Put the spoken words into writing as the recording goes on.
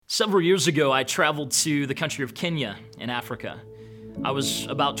Several years ago, I traveled to the country of Kenya in Africa. I was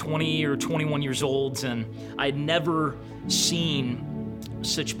about 20 or 21 years old, and I had never seen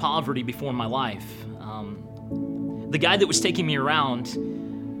such poverty before in my life. The guy that was taking me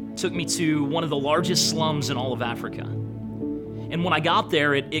around took me to one of the largest slums in all of Africa. And when I got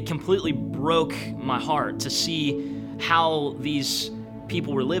there, it completely broke my heart to see how these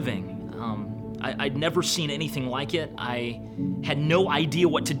people were living. I'd never seen anything like it. I had no idea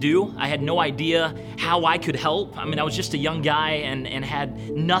what to do. I had no idea how I could help. I mean, I was just a young guy and had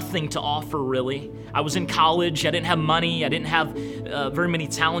nothing to offer, really. I was in college. I didn't have money. I didn't have very many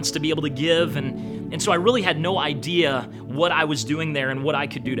talents to be able to give. And so I really had no idea what I was doing there and what I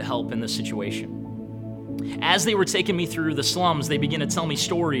could do to help in this situation. As they were taking me through the slums, they began to tell me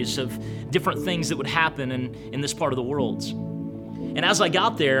stories of different things that would happen in this part of the world. And as I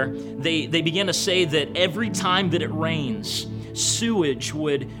got there, they began to say that every time that it rains, sewage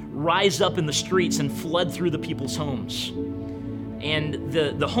would rise up in the streets and flood through the people's homes. And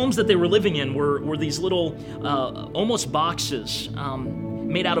the homes that they were living in were these little, almost boxes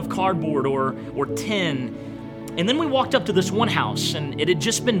made out of cardboard or tin. And then we walked up to this one house, and it had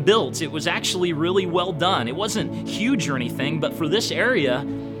just been built. It was actually really well done. It wasn't huge or anything, but for this area,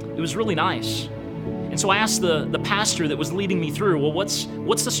 it was really nice. And so I asked the pastor that was leading me through, well, what's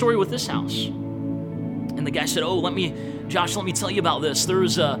the story with this house? And the guy said, Josh, let me tell you about this. There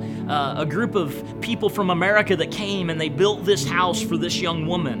was a group of people from America that came, and they built this house for this young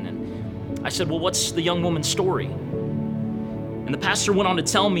woman. And I said, well, what's the young woman's story? And the pastor went on to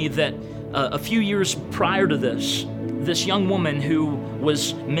tell me that a few years prior to this young woman who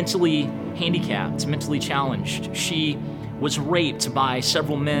was mentally handicapped, mentally challenged, she was raped by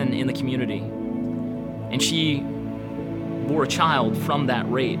several men in the community. And she bore a child from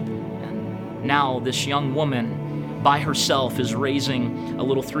that rape. And now this young woman by herself is raising a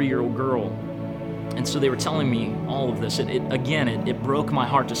little 3-year-old girl. And so they were telling me all of this. It broke my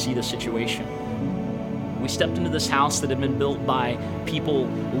heart to see the situation. We stepped into this house that had been built by people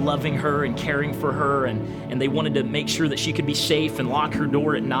loving her and caring for her, and they wanted to make sure that she could be safe and lock her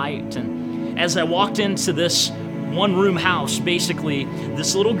door at night. And as I walked into this one-room house, basically,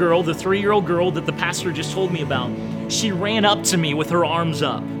 this little girl, the 3-year-old girl that the pastor just told me about, she ran up to me with her arms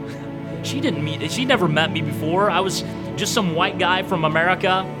up. She'd never met me before. I was just some white guy from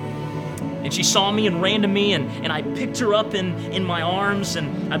America, and she saw me and ran to me, and I picked her up in my arms,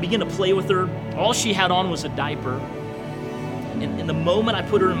 and I began to play with her. All she had on was a diaper. And in the moment I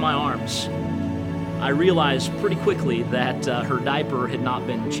put her in my arms, I realized pretty quickly that her diaper had not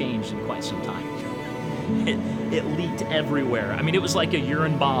been changed in quite some time. It leaked everywhere. I mean, it was like a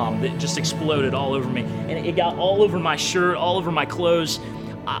urine bomb that just exploded all over me. And it got all over my shirt, all over my clothes.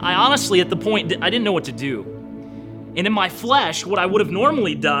 I honestly, at the point, I didn't know what to do. And in my flesh, what I would have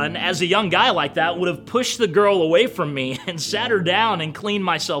normally done as a young guy like that would have pushed the girl away from me and sat her down and cleaned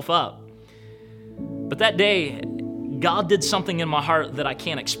myself up. But that day, God did something in my heart that I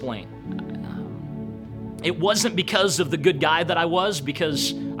can't explain. It wasn't because of the good guy that I was,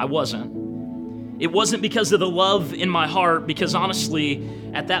 because I wasn't. It wasn't because of the love in my heart, because honestly,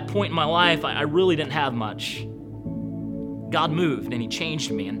 at that point in my life, I really didn't have much. God moved and He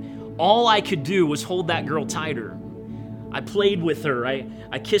changed me, and all I could do was hold that girl tighter. I played with her.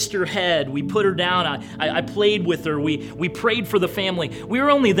 I kissed her head. We put her down. I played with her. We prayed for the family. We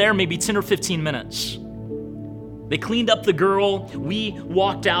were only there maybe 10 or 15 minutes. They cleaned up the girl. We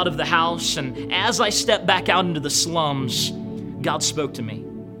walked out of the house, and as I stepped back out into the slums, God spoke to me.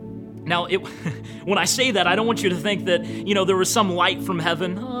 Now, when I say that, I don't want you to think that, there was some light from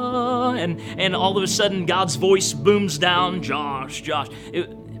heaven, and all of a sudden God's voice booms down, Josh. It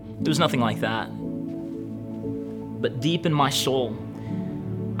was nothing like that. But deep in my soul,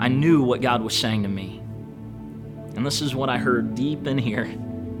 I knew what God was saying to me. And this is what I heard deep in here.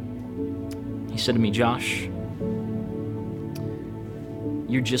 He said to me, Josh,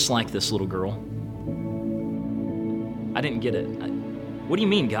 you're just like this little girl. I didn't get it. What do you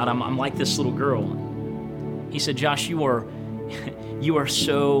mean, God? I'm like this little girl. He said, Josh, you are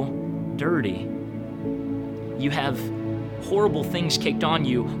so dirty. You have horrible things caked on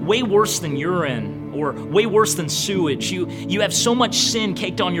you, way worse than urine or way worse than sewage. You have so much sin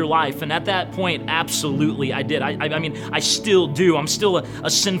caked on your life. And at that point, absolutely, I did. I mean, I still do. I'm still a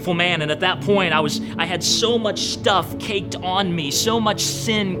sinful man. And at that point, I had so much stuff caked on me, so much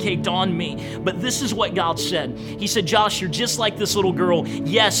sin caked on me. But this is what God said. He said, Josh, you're just like this little girl.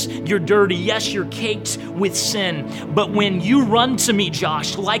 Yes, you're dirty. Yes, you're caked with sin. But when you run to me,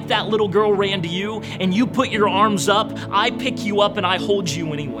 Josh, like that little girl ran to you, and you put your arms up, I pick you up and I hold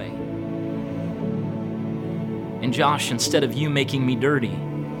you anyway. And Josh, instead of you making me dirty,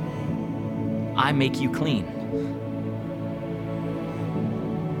 I make you clean.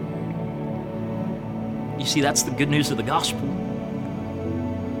 You see, that's the good news of the gospel.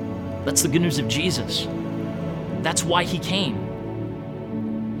 That's the good news of Jesus. That's why he came.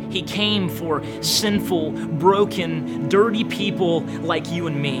 He came for sinful, broken, dirty people like you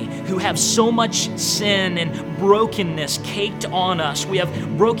and me who have so much sin and brokenness caked on us. We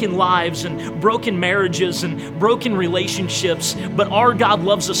have broken lives and broken marriages and broken relationships, but our God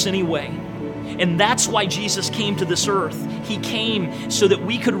loves us anyway. And that's why Jesus came to this earth. He came so that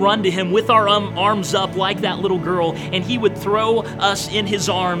we could run to him with our arms up like that little girl, and he would throw us in his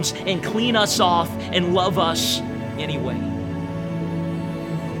arms and clean us off and love us anyway.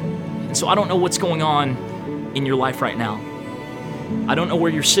 And so I don't know what's going on in your life right now. I don't know where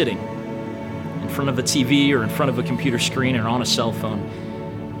you're sitting, in front of a TV or in front of a computer screen or on a cell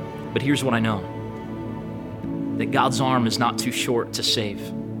phone. But here's what I know, that God's arm is not too short to save.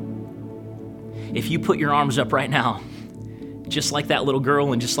 If you put your arms up right now, just like that little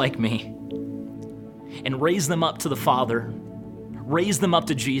girl and just like me, and raise them up to the Father, raise them up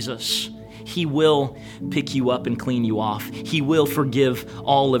to Jesus, he will pick you up and clean you off. He will forgive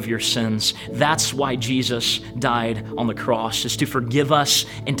all of your sins. That's why Jesus died on the cross, is to forgive us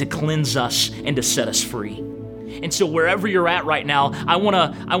and to cleanse us and to set us free. And so wherever you're at right now, I want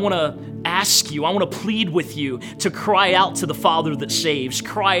to ask you, I want to plead with you to cry out to the Father that saves,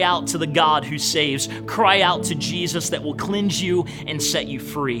 cry out to the God who saves, cry out to Jesus that will cleanse you and set you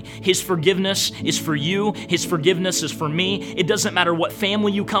free. His forgiveness is for you. His forgiveness is for me. It doesn't matter what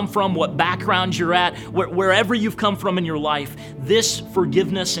family you come from, what background you're at, wherever you've come from in your life, this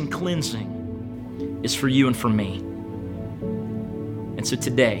forgiveness and cleansing is for you and for me. And so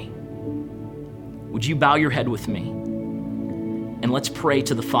today, would you bow your head with me and let's pray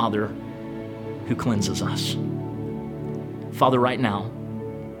to the Father who cleanses us. Father, right now,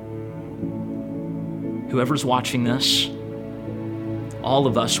 whoever's watching this, all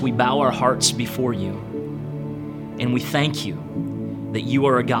of us, we bow our hearts before you, and we thank you that you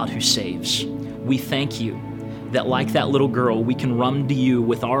are a God who saves. We thank you that like that little girl, we can run to you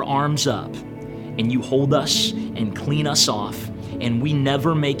with our arms up, and you hold us and clean us off, and we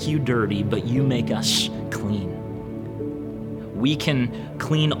never make you dirty, but you make us clean. We can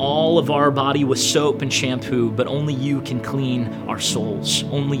clean all of our body with soap and shampoo, but only you can clean our souls.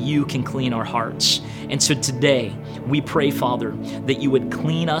 Only you can clean our hearts. And so today, we pray, Father, that you would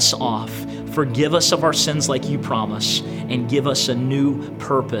clean us off, forgive us of our sins like you promise, and give us a new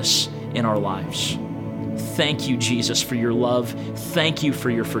purpose in our lives. Thank you, Jesus, for your love. Thank you for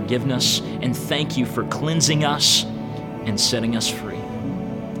your forgiveness, and thank you for cleansing us and setting us free.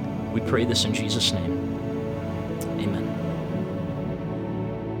 We pray this in Jesus' name.